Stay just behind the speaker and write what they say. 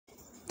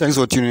Thanks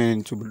for tuning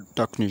in to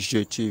Darkness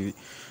JTV.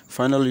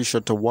 Finally,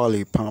 Shatta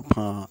Wale,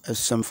 Pampa,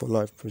 SM for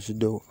Life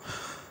Presido,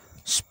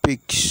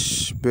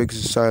 breaks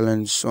the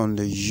silence on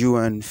the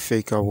UN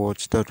fake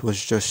awards that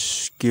was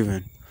just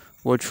given.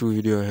 Watch the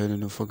video ahead and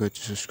don't forget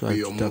to subscribe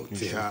to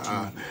Darkness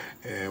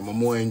JTV.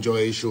 More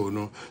enjoy show,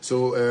 no.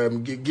 So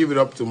give it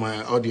up to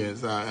my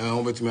audience.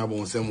 Over to me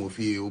about some of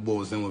you,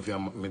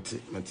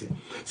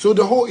 So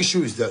the whole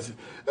issue is that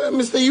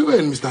Mr.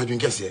 UN, Mr. Adwin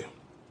Kese,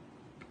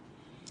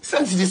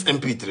 sent this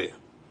MP3.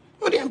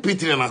 What the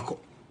MP3 na ko?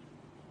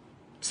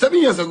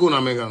 7 years ago na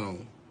mega no.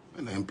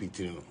 And the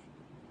MP3 no.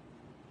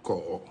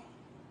 Ko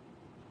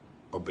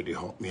obedi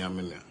hot me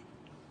amena.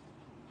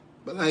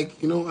 But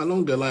like,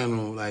 along the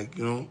line,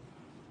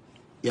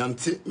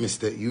 Yanti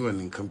Mr. UN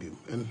in Cambium.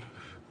 And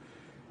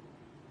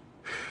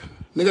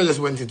nigga just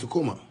went into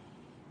coma.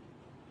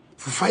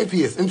 For 5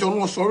 years. And John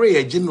was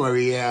sorry,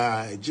 January,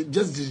 just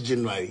this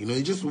January.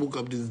 He just woke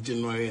up this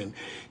January and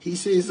he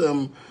says,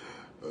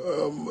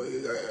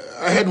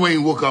 I heard when he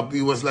woke up,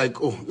 he was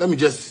like, oh, let me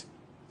just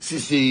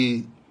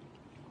see,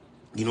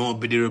 be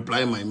the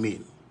reply my mail.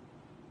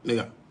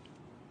 Nigga.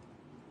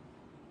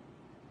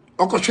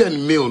 Oko share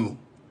mail no.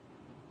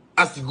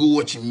 As you go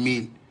watching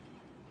mail,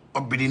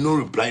 or be no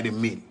reply the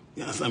mail.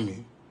 You understand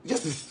me?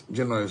 Just this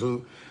January.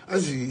 So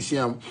as you see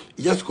him,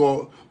 he just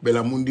call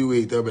Belamundi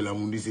way, tell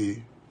Belamundi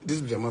say,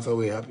 this is the matter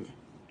way happy.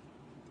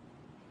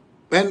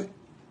 And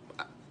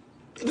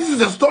this is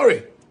a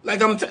story.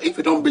 Like if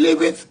you don't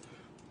believe it,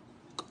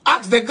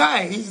 ask the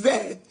guy, he's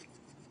there.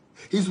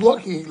 He's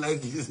working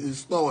like his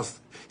stores.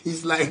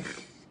 He's like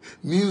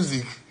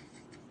music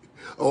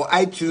or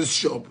iTunes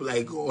shop,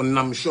 like on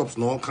Nam shops,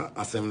 no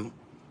assembly.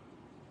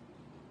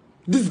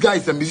 This guy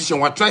is a musician.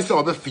 What tries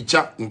to be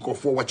feature in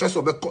Kofor, what tries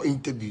to be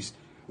interviews,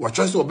 what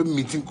tries to be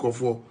meeting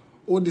Kofor.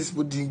 All this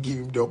people didn't give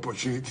him the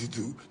opportunity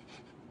to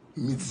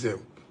meet them.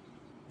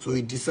 So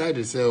he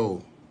decided, say,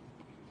 oh,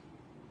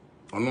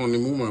 I know the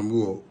moment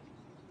who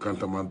can't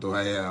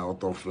hire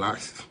out of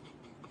flags.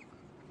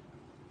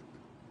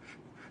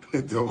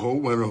 The whole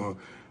one,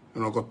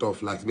 got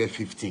off like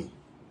 15,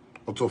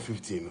 out of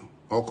 15.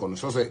 Okay,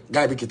 so say,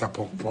 guy, we get a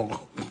pongo.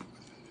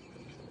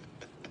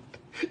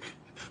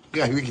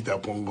 Guy, we get a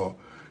pongo.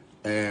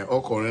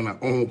 Okay, na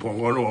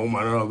pongo no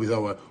man with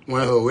our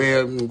one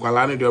way,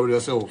 Kalani do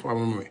yourself,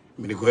 family,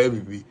 me go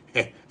baby.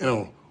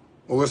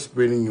 Always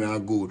spreading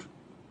good.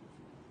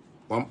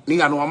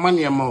 Nigga, no man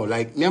near more,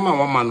 like, near my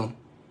one man,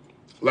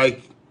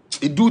 like,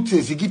 he do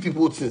things, he give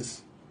people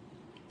things.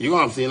 You know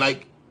what I'm saying?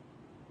 Like,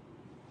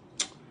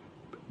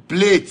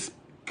 plates.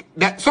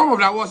 That some of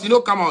that was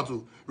come out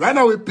too. Right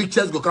now with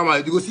pictures go come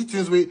out. You go see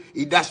things where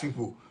he dash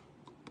people.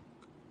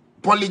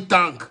 Poly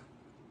tank,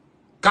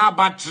 car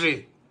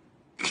battery.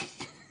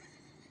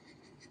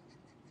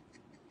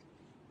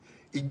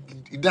 he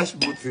dash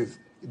people things.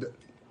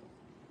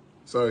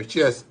 Sorry,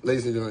 cheers,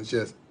 ladies and gentlemen,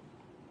 cheers.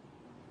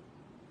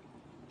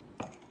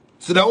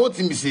 So the whole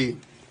thing we say,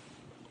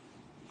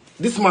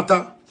 this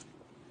matter,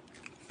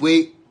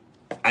 we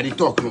at the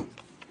talk no.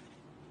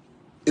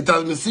 It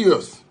has been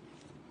serious.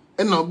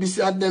 And now be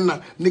said then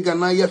nigga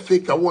na ye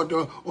fake award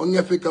on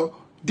your fake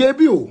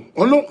debut.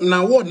 Or no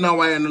now what now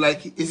I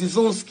like it's his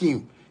own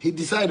scheme. He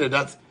decided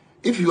that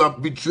if you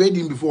have betrayed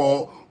him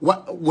before,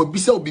 what be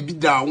so be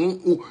down,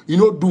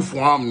 do for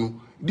him.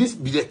 No. This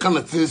be the kind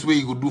of things where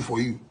he could do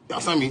for you.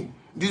 That's what I mean.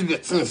 This be the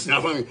things, you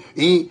know what I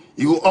mean?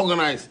 He will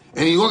organize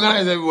and he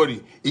organize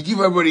everybody. He give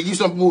everybody, he give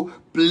some people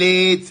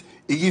plate,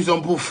 he gives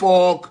some people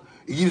fork,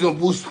 he gives some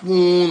people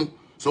spoon,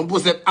 some people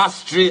say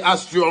ashtray, on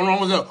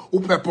say ou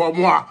pepper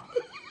moi.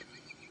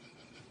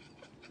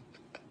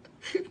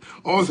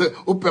 On say,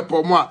 oh,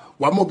 pepper moi,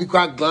 one more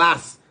because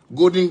glass,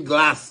 golden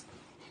glass.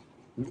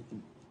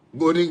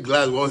 Golden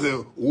glass, one say,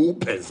 oh,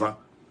 pesa.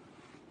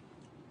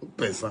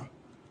 Pesa.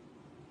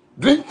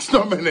 Drink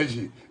some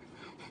energy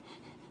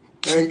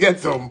and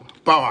get some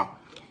power.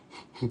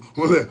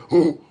 One say,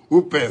 oh,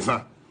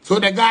 pesa. So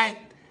the guy,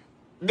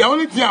 the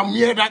only thing I'm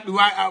here that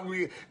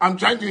why I'm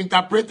trying to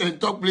interpret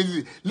and talk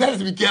places,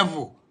 let's be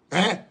careful.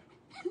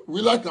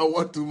 We like our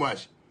word too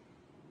much.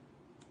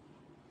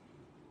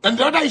 And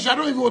the other issue, I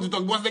don't even want to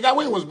talk, because the guy,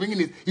 when he was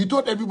bringing it, he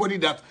told everybody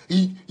that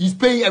he's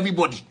paying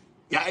everybody.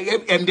 Yeah,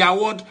 and the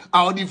award,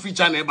 our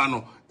feature never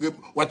know.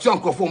 What you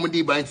uncle for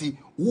me by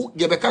who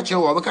you catch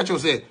you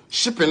say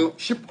shipping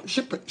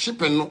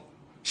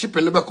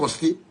never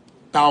cost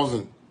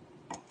 1,000.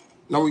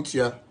 Now it's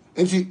here.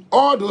 And see,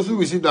 all those who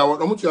received that award,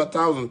 how much you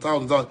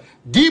 1,000.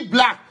 D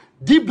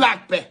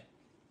black pay.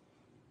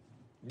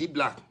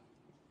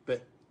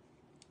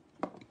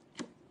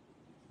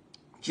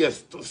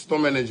 Cheers,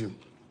 storm energy.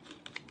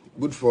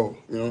 Good for,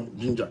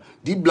 ginger.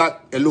 D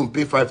Black alone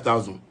pay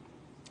 5,000.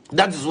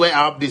 That is where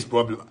I have this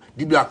problem.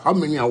 D Black, how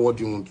many awards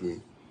do you want to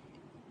win?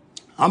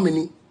 How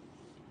many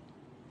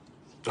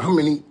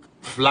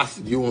flasks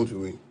do you want to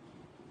win?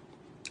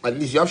 At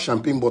least you have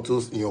champagne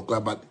bottles in your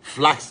car, but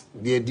flasks,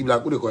 D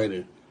Black, what do you call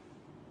it?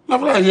 Not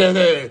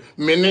flasks,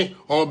 many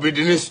or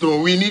business store.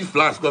 We need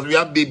flasks because we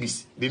have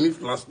babies. They need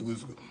flasks to go to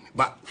school.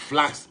 But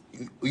flasks,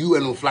 you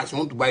and no flasks, you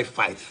want to buy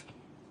 5.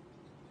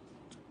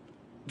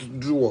 To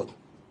do what?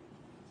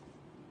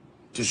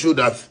 To show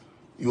that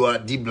you are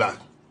D black.